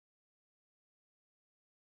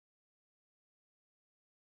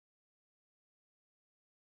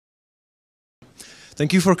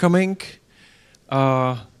Thank you for coming.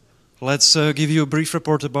 Let's give you a brief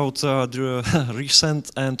report about the recent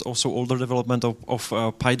and also older development of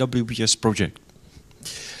PyWPS project.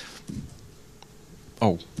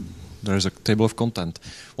 Oh, there is a table of content.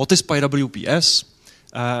 What is PyWPS?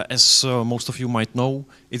 As most of you might know,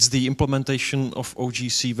 it's the implementation of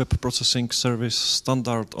OGC web processing service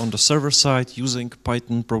standard on the server side using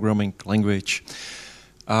Python programming language.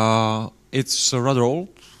 It's rather old.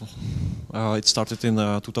 It started in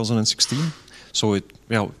 2016, so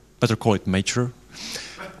better call it mature.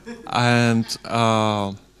 And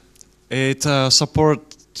it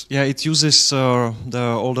it uses all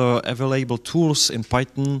the available tools in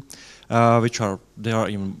Python, every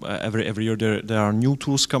year there are new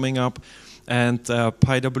tools coming up, and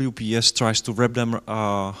PyWPS tries to wrap them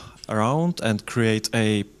around and create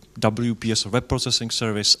a WPS, web processing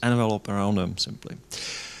service envelope around them simply.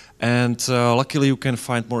 And luckily you can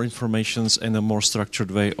find more information in a more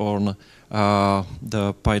structured way on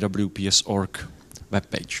the PyWPS.org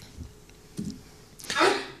webpage.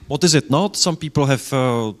 What is it not? Some people have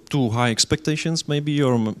too high expectations maybe,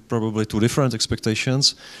 or probably too different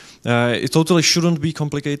expectations. It totally shouldn't be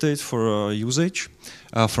complicated for usage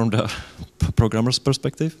from the programmer's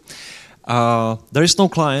perspective. There is no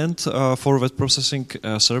client for web processing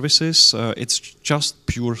services. It's just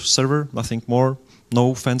pure server, nothing more.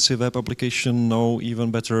 No fancy web application, no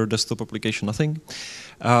even better desktop application, nothing.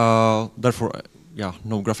 Therefore,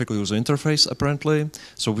 no graphical user interface apparently.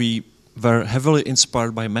 So we were heavily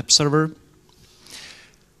inspired by map server.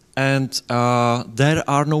 And there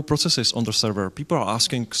are no processes on the server. People are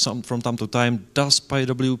asking from time to time, does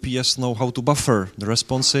PyWPS know how to buffer? The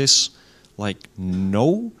response is like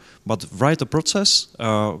no, but write a process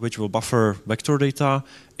which will buffer vector data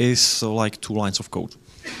is like 2 lines of code.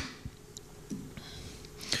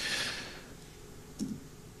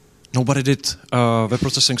 Nobody did web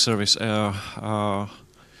processing service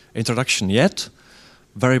introduction yet.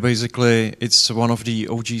 Very basically, it's one of the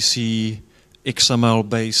OGC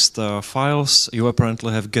XML-based files. You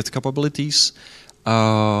apparently have get capabilities,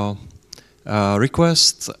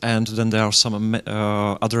 requests, and then there are some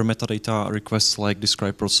other metadata requests like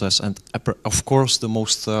describe process, and of course the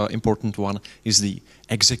most important one is the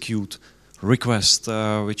execute request,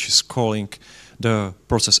 which is calling the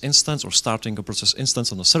process instance or starting a process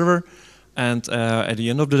instance on the server, and at the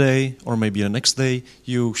end of the day, or maybe the next day,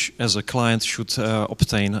 you as a client should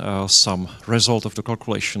obtain some result of the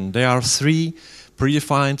calculation. There are 3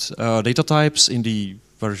 predefined data types in the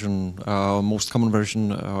version, most common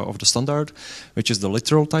version of the standard, which is the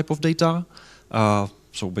literal type of data,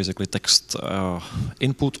 so basically text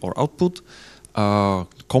input or output,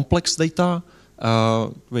 complex data,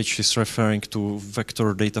 which is referring to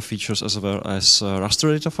vector data features as well as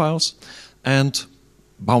raster data files, and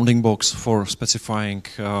bounding box for specifying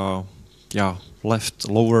left,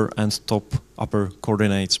 lower, and top, upper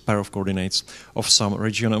coordinates, pair of coordinates of some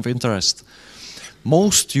region of interest.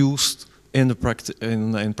 Most used in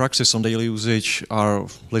practice on daily usage are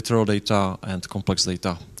literal data and complex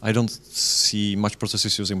data. I don't see much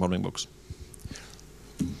processes using bounding box.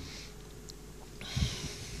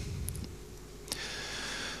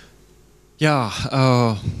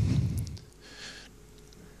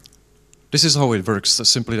 This is how it works,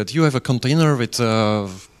 simply that you have a container with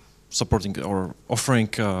supporting or offering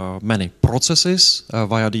many processes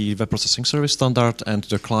via the web processing service standard, and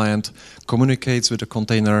the client communicates with the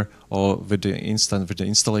container or with the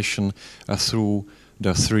installation through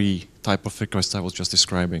the 3 type of requests I was just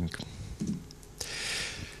describing.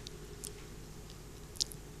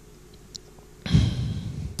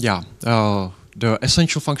 The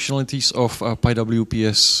essential functionalities of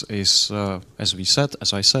PyWPS is, as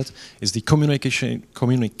I said, is the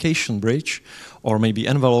communication bridge, or maybe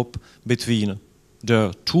envelope between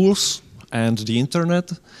the tools and the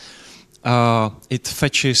internet. It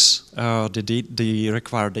fetches the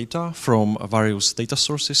required data from various data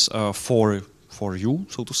sources for you,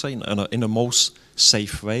 so to say, in a most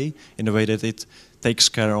safe way, in a way that it takes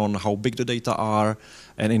care on how big the data are,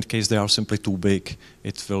 and in case they are simply too big,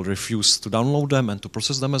 it will refuse to download them and to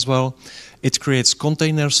process them as well. It creates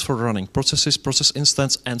containers for running processes, process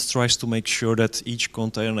instance, and tries to make sure that each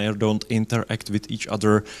container don't interact with each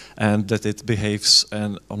other, and that it behaves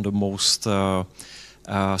on the most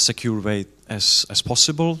secure way as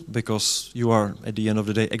possible, because you are, at the end of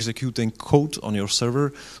the day, executing code on your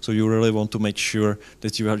server, so you really want to make sure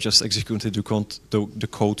that you are just executing the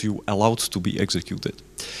code you allowed to be executed.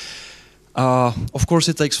 Of course,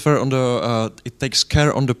 it takes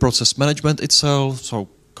care on the process management itself, so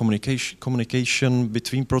communication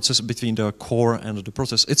between the core and the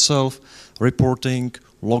process itself, reporting,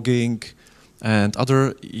 logging, and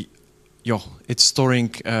other, it's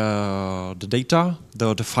storing the data,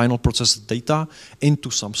 the final processed data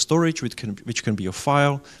into some storage, which can be a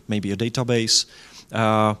file, maybe a database,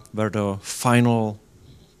 where the final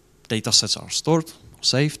data sets are stored,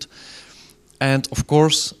 saved. And of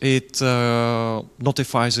course, it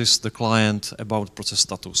notifies the client about process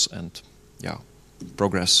status and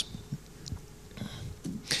progress.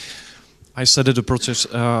 I said that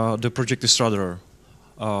the project is rather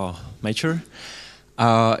mature.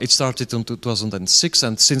 It started in 2006,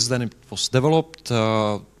 and since then it was developed.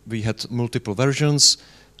 We had multiple versions.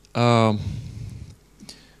 I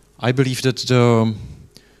believe that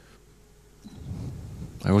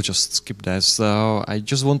I will just skip this. I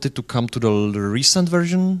just wanted to come to the recent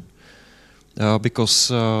version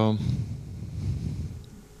because,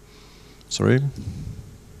 sorry,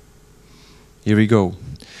 here we go.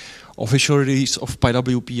 Official release of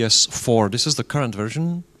PyWPS 4. This is the current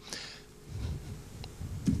version.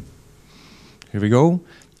 Here we go.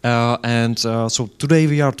 So today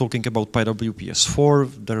we are talking about PyWPS 4.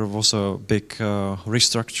 There was a big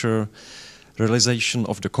restructure, realization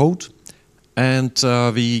of the code. And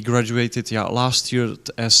we graduated last year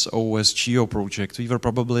as OSGeo project. We were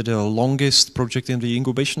probably the longest project in the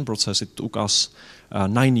incubation process. It took us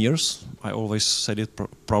 9 years. I always said it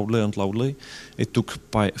proudly and loudly. It took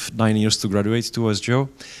 9 years to graduate to OSGeo.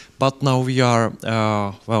 But now we are,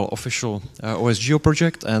 official OSGeo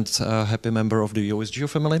project and happy member of the OSGeo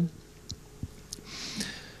family.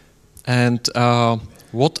 And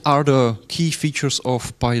what are the key features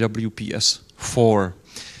of PyWPS 4?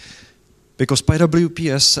 Because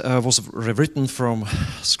PyWPS was rewritten from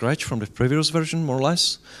scratch from the previous version, more or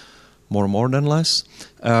less, more than less,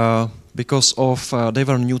 because of there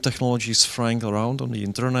were new technologies flying around on the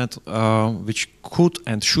internet, which could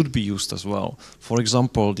and should be used as well. For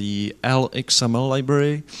example, the LXML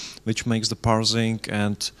library, which makes the parsing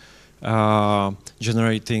and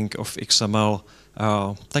generating of XML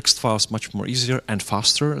text files much more easier and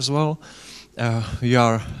faster as well. We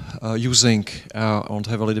are using and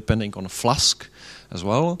heavily depending on Flask as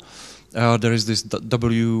well. There is this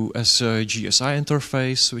WSGSI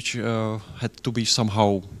interface which had to be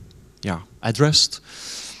somehow addressed.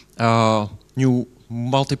 New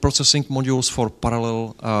multiprocessing modules for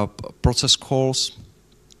parallel process calls.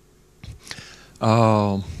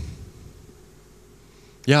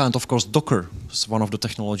 And of course Docker is one of the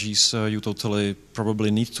technologies you totally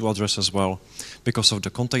probably need to address as well because of the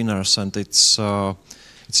containers, and it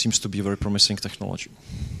seems to be a very promising technology.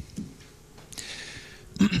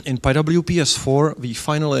 In PyWPS 4, we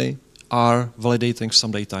finally are validating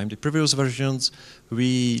some data. In the previous versions,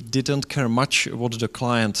 we didn't care much what the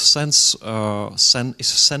client is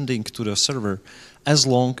sending to the server, as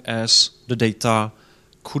long as the data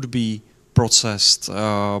could be processed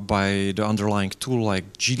by the underlying tool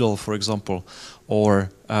like GDAL, for example, or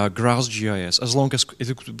GraphGIS. As long as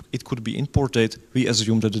it could be imported, we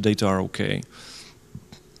assume that the data are okay.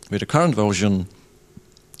 With the current version,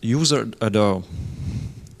 user of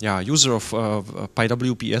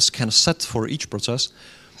PyWPS can set for each process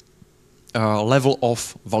level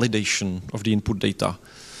of validation of the input data.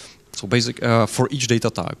 So basic for each data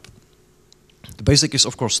type. The basic is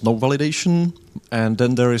of course no validation, and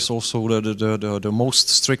then there is also the most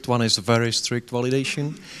strict one is very strict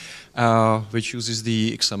validation, which uses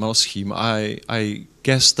the XML scheme. I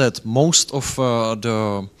guess that most of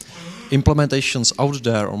the implementations out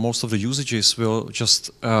there, or most of the usages, will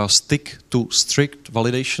just stick to strict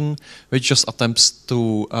validation, which just attempts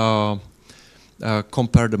to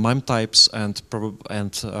compare the MIME types and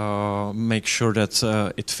make sure that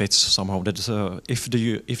it fits somehow. That if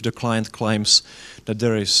the client claims that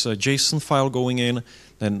there is a JSON file going in,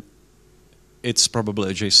 then it's probably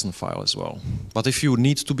a JSON file as well. But if you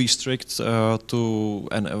need to be strict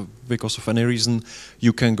because of any reason,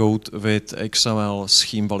 you can go with XML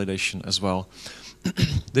scheme validation as well.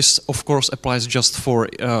 This, of course, applies just for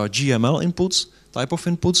GML inputs, type of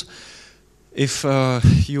inputs. If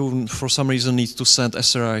you, for some reason, need to send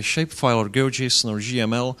SRI shapefile or GeoJSON or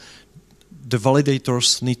GML, the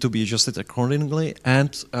validators need to be adjusted accordingly,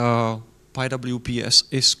 and PyWPS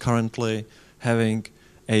is currently having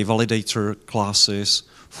a validator classes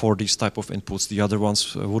for these type of inputs. The other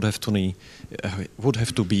ones would have to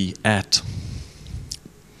be add.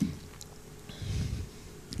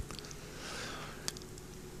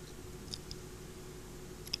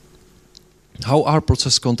 How are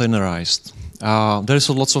processes containerized? There is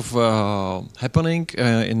lots of happening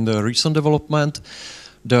in the recent development.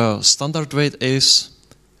 The standard way is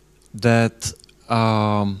that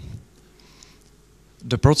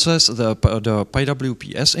the process, the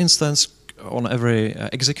PyWPS instance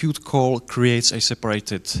execute call creates a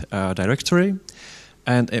separated directory.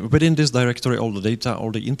 And within this directory, all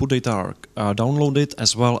the input data are downloaded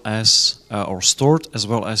as well as, or stored, as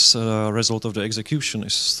well as the result of the execution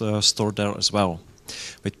is stored there as well.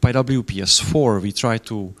 With PyWPS 4,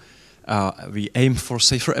 we aim for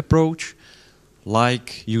safer approach,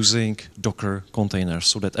 like using Docker containers,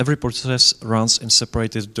 so that every process runs in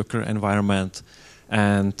separated Docker environment,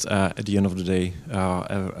 and at the end of the day,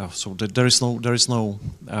 so that there is no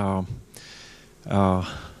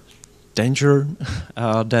danger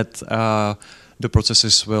that the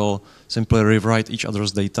processes will simply rewrite each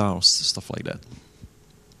other's data or stuff like that.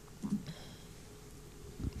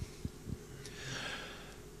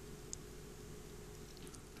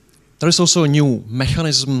 There is also a new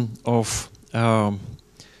mechanism of how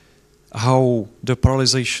the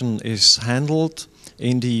parallelization is handled.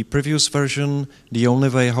 In the previous version, the only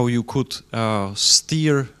way how you could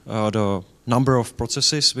steer the number of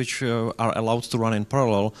processes which are allowed to run in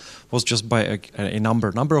parallel was just by a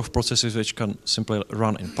number of processes which can simply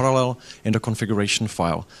run in parallel in the configuration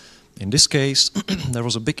file. In this case, there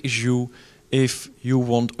was a big issue if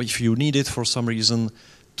you needed for some reason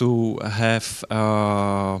to have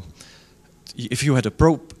if you had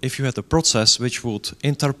a process which would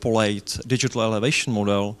interpolate digital elevation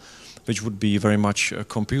model, which would be very much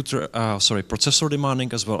processor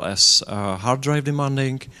demanding as well as hard drive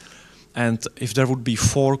demanding. And if there would be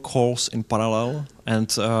 4 calls in parallel and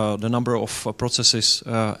the number of processes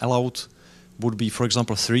allowed would be, for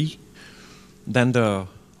example, 3, then the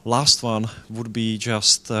last one would be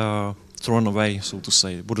just thrown away, so to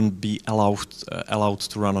say. It wouldn't be allowed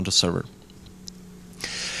to run on the server.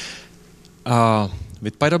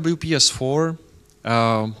 With PyWPS 4,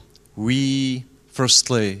 we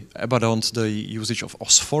firstly abandoned the usage of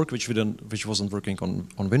osfork, which wasn't working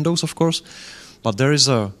on Windows, of course, but there is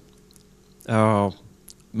a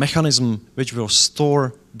mechanism which will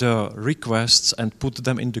store the requests and put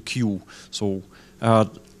them in the queue. So,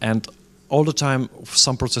 and all the time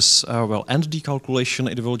some process will end the calculation,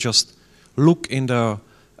 it will just look in the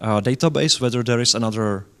database whether there is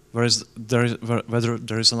another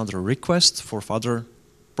request for further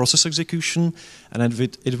process execution, and then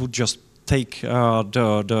it would just take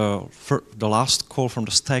the last call from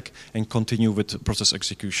the stack and continue with process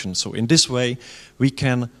execution. So in this way, we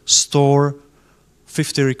can store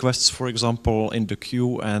 50 requests, for example, in the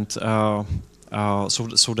queue, and so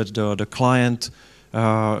that the client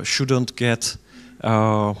shouldn't get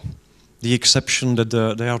the exception that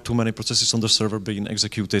there are too many processes on the server being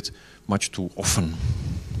executed much too often.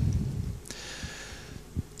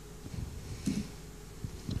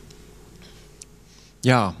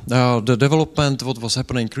 Yeah, the development, what was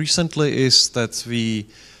happening recently is that we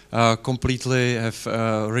completely have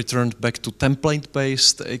returned back to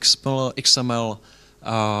template-based XML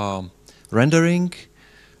rendering,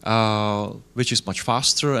 which is much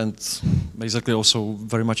faster and basically also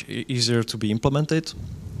very much easier to be implemented.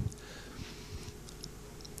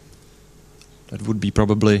 That would be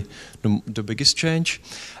probably the biggest change.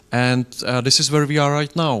 And this is where we are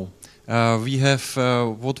right now. We have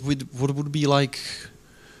what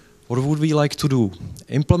would we like to do?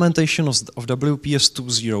 Implementation of WPS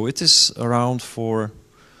 2.0. It is around for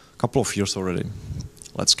a couple of years already.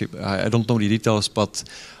 Let's keep. I don't know the details, but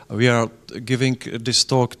we are giving this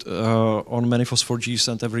talk on Manifest4Gs,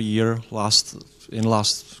 and every year, in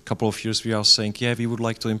last couple of years, we are saying, yeah, we would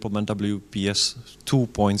like to implement WPS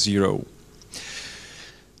 2.0.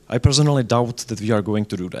 I personally doubt that we are going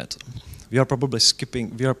to do that. We are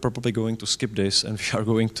probably going to skip this, and we are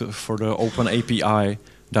going for the open API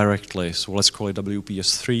directly. So let's call it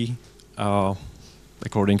WPS 3,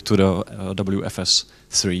 according to the WFS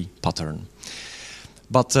 3 pattern.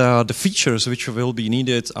 But the features which will be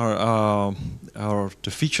needed are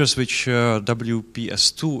the features which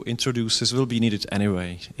WPS 2 introduces will be needed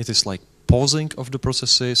anyway. It is like pausing of the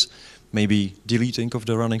processes, maybe deleting of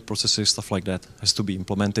the running processes, stuff like that has to be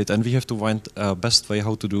implemented, and we have to find a best way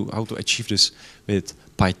how to achieve this with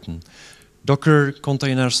Python. Docker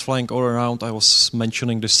containers flying all around, I was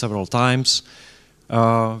mentioning this several times.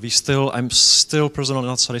 I'm still personally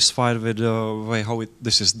not satisfied with the way how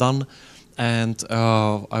this is done, and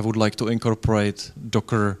I would like to incorporate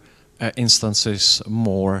Docker instances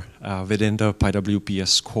more within the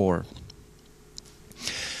PyWPS core.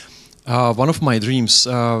 One of my dreams,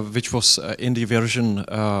 which was in the version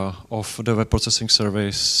of the web processing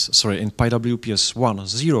service, in PyWPS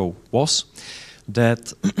 1.0, was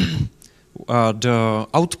that the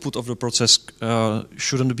output of the process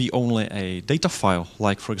shouldn't be only a data file,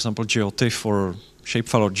 like, for example, geotiff or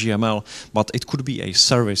shapefile or GML, but it could be a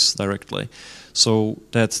service directly. So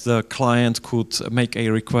that the client could make a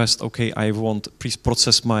request, okay, I want, please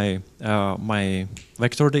process my, my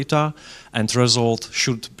vector data, and result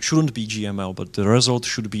shouldn't be GML, but the result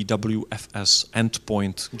should be WFS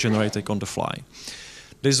endpoint generated on the fly.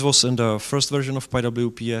 This was in the first version of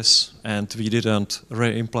PyWPS, and we didn't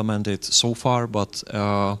re-implement it so far, but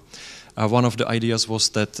one of the ideas was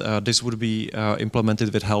that this would be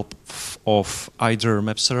implemented with help of either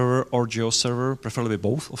map server or geo server, preferably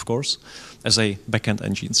both, of course, as a backend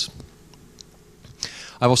engines.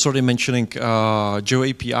 I was already mentioning Geo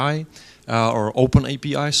API or Open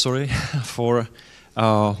API, sorry, for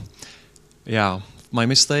yeah, my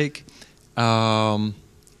mistake.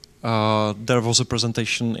 There was a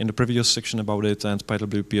presentation in the previous section about it, and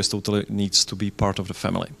PyWPS totally needs to be part of the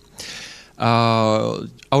family.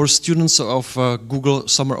 Our students of Google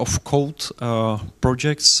Summer of Code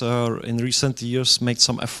projects in recent years made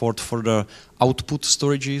some effort for the output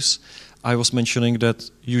storages. I was mentioning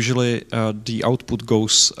that usually the output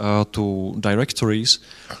goes to directories,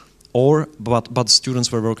 but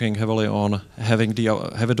students were working heavily on having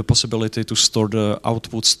the possibility to store the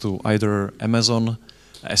outputs to either Amazon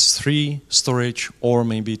S3 storage or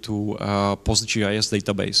maybe to PostGIS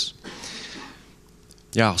database.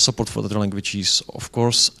 Yeah, support for the languages, of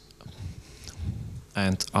course,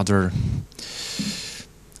 and other.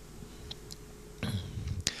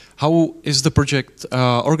 How is the project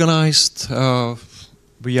organized?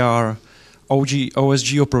 We are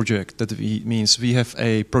OSGeo project. That means we have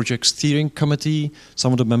a project steering committee.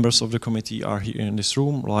 Some of the members of the committee are here in this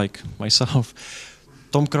room, like myself.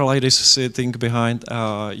 Tom Karalidis sitting behind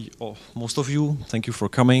most of you. Thank you for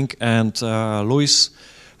coming. And Luis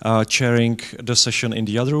chairing the session in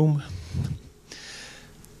the other room.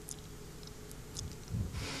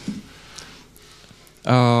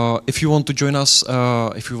 If you want to join us,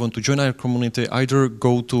 if you want to join our community, either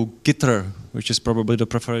go to Gitter, which is probably the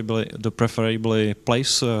preferable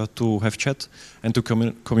place to have chat and to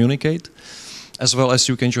communicate, as well as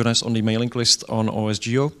you can join us on the mailing list on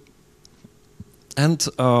OSGeo. And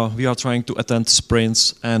we are trying to attend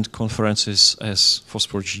sprints and conferences as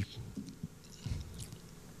FOSS4G.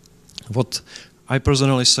 What I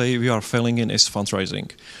personally say we are failing in is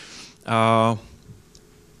fundraising.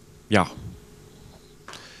 Yeah.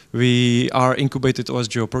 We are incubated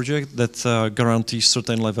OSGeo project that guarantees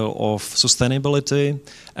certain level of sustainability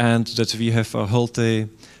and that we have a healthy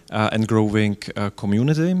and growing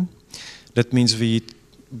community. That means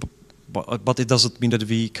but it doesn't mean that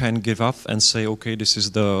we can give up and say, okay, this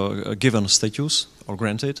is the given status or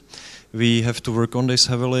granted. We have to work on this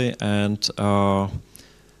heavily and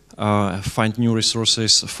find new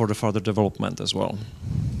resources for the further development as well.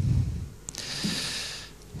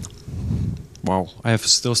 Wow, I have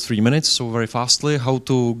still 3 minutes, so very fastly. How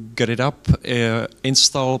to get it up?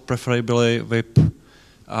 Install, preferably with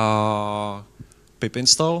pip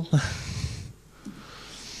install.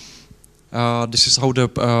 This is how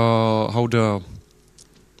the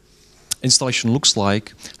installation looks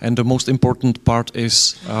like, and the most important part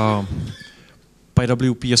is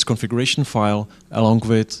PyWPS configuration file along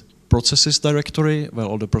with processes directory, where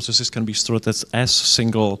all the processes can be stored as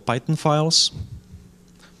single Python files.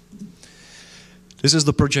 This is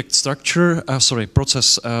the project structure,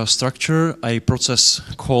 process structure. A process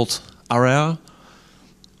called area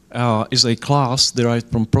is a class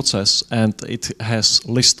derived from process, and it has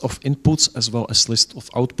list of inputs as well as list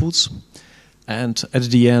of outputs. And at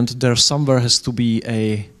the end, there somewhere has to be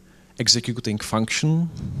a executing function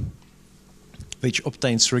which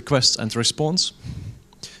obtains requests and response.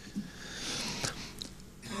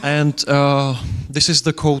 And this is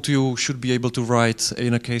the code you should be able to write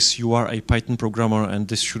in a case you are a Python programmer, and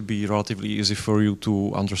this should be relatively easy for you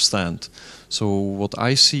to understand. So what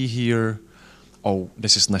I see here, oh,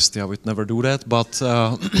 this is nasty, I would never do that, but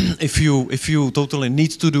if you totally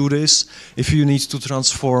need to do this, if you need to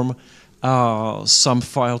transform some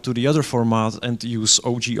file to the other format and use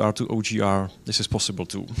OGR to OGR, this is possible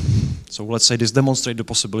too. So let's say this demonstrates the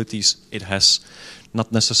possibilities it has.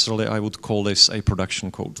 Not necessarily I would call this a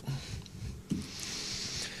production code.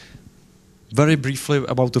 Very briefly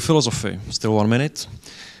about the philosophy, still 1 minute.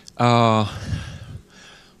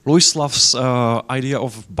 Luis loves idea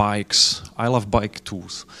of bikes. I love bike too.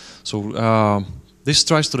 So this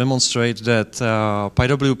tries to demonstrate that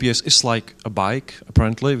PyWPS is like a bike.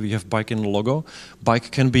 Apparently, we have bike in the logo.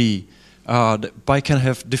 Bike can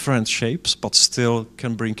have different shapes, but still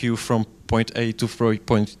can bring you from point A to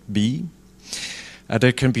point B.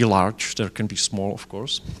 They can be large, they can be small, of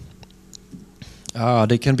course.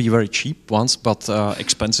 They can be very cheap ones, but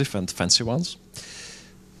expensive and fancy ones.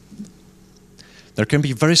 There can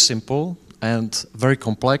be very simple and very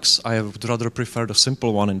complex. I would rather prefer the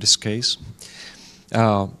simple one in this case.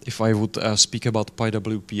 If I would speak about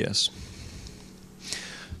PyWPS.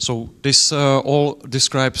 So this all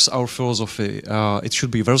describes our philosophy. It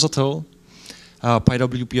should be versatile.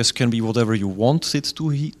 PyWPS can be whatever you want it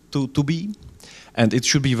to be, and it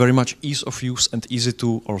should be very much ease of use and easy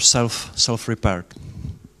to or self-repaired.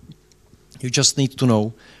 You just need to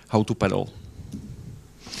know how to pedal.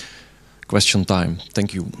 Question time.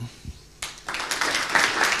 Thank you.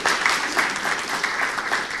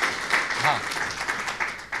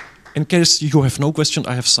 In case you have no question,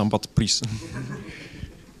 I have some, but please.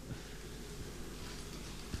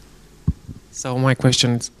 So my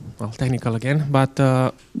question is, well, technical again, but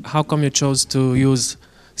how come you chose to use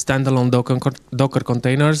standalone Docker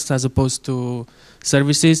containers as opposed to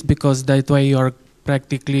services? Because that way you are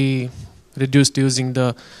practically reduced to using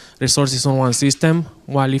the resources on one system,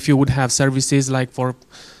 while if you would have services like for,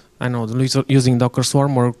 I don't know, using Docker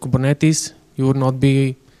Swarm or Kubernetes, you would not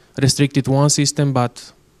be restricted to one system,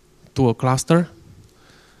 but to a cluster,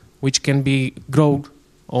 which can be grown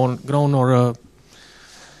or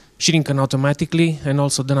shrunken automatically, and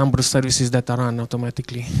also the number of services that are run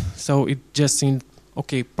automatically. So it just seemed,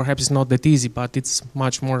 okay, perhaps it's not that easy, but it's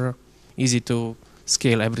much more easy to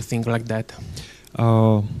scale everything like that.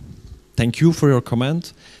 Thank you for your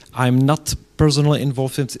comment. I'm not personally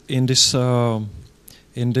involved in this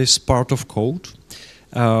part of code,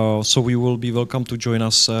 so you will be welcome to join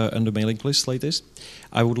us on the mailing list like this.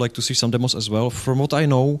 I would like to see some demos as well. From what I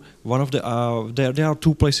know, one of the there are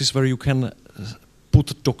two places where you can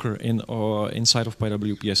put Docker in inside of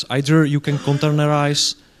PyWPS. Either you can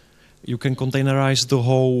containerize the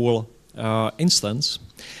whole instance,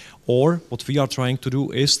 or what we are trying to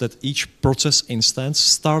do is that each process instance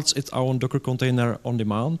starts its own Docker container on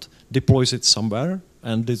demand, deploys it somewhere,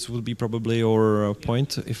 and this will be probably your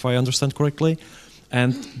point, if I understand correctly,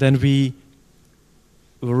 and then we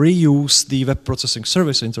reuse the web processing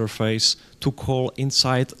service interface to call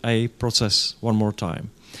inside a process one more time.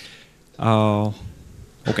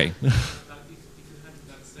 Okay.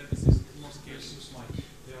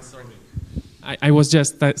 I was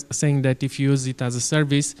just saying that if you use it as a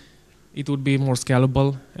service, it would be more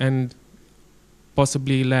scalable and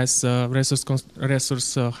possibly less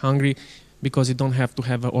resource hungry, because you don't have to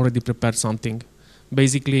have already prepared something.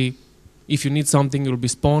 Basically, if you need something, it will be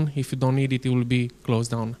spawned. If you don't need it, it will be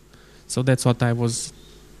closed down. So that's what I was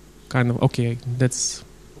kind of, okay, that's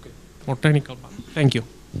more technical, but thank you.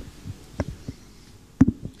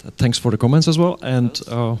 Thanks for the comments as well, and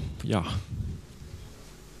yeah.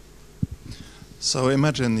 So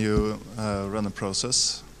imagine you run a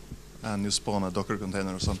process and you spawn a Docker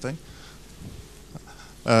container or something.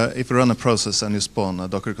 If you run a process and you spawn a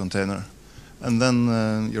Docker container, and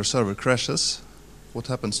then your server crashes, what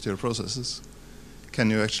happens to your processes? Can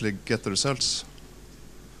you actually get the results?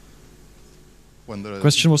 When the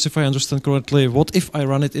question was, if I understand correctly, what if I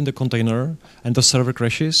run it in the container and the server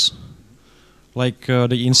crashes? Like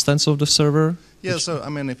the instance of the server? Yeah, so I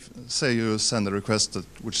mean, if say you send a request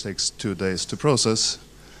which takes 2 days to process,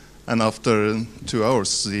 and after 2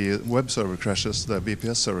 hours the web server crashes, the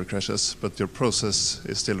VPS server crashes, but your process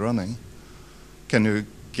is still running, can you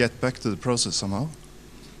get back to the process somehow?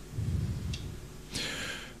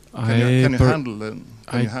 Can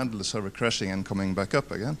you handle the server crashing and coming back up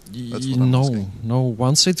again? That's what I'm asking. No.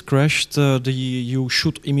 Once it crashed, you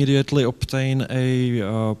should immediately obtain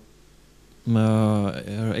a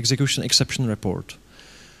execution exception report,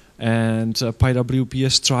 and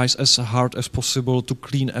PyWPS tries as hard as possible to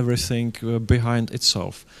clean everything behind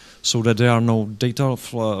itself, so that there are no data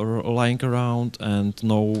lying around and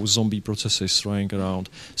no zombie processes lying around.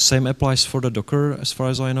 Same applies for the Docker, as far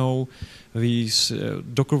as I know.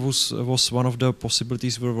 Docker was one of the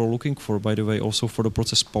possibilities we were looking for, by the way, also for the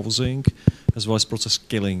process pausing as well as process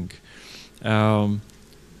killing.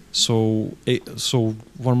 So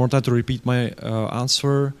one more time to repeat my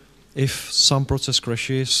answer. If some process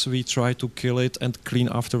crashes, we try to kill it and clean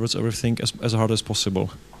afterwards everything as hard as possible.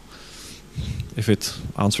 If it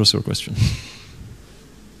answers your question.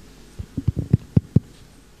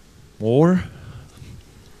 Or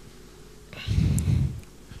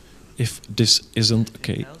if this isn't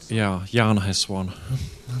okay, yeah, Jan has one.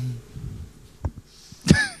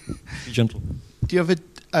 Be gentle. Do you have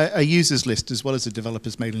a users list as well as a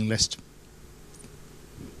developers mailing list?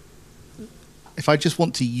 If I just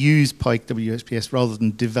want to use PyWPS rather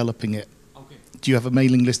than developing it, do you have a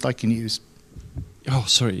mailing list I can use? Oh,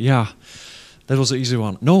 sorry. Yeah, that was an easy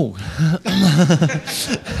one. No,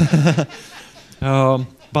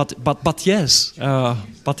 but yes,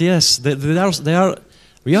 there are.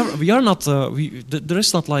 We are not. There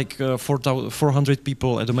is not like 400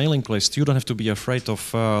 people at the mailing list. You don't have to be afraid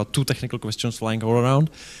of 2 technical questions flying all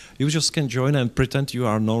around. You just can join and pretend you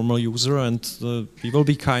are a normal user, and we will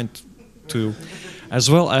be kind to you. As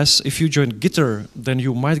well as if you join Gitter, then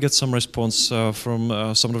you might get some response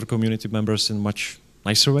from some of the community members in a much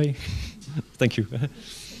nicer way. Thank you.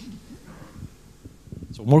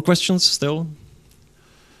 So more questions still?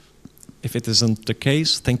 If it isn't the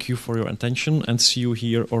case, thank you for your attention and see you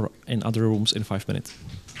here or in other rooms in 5 minutes.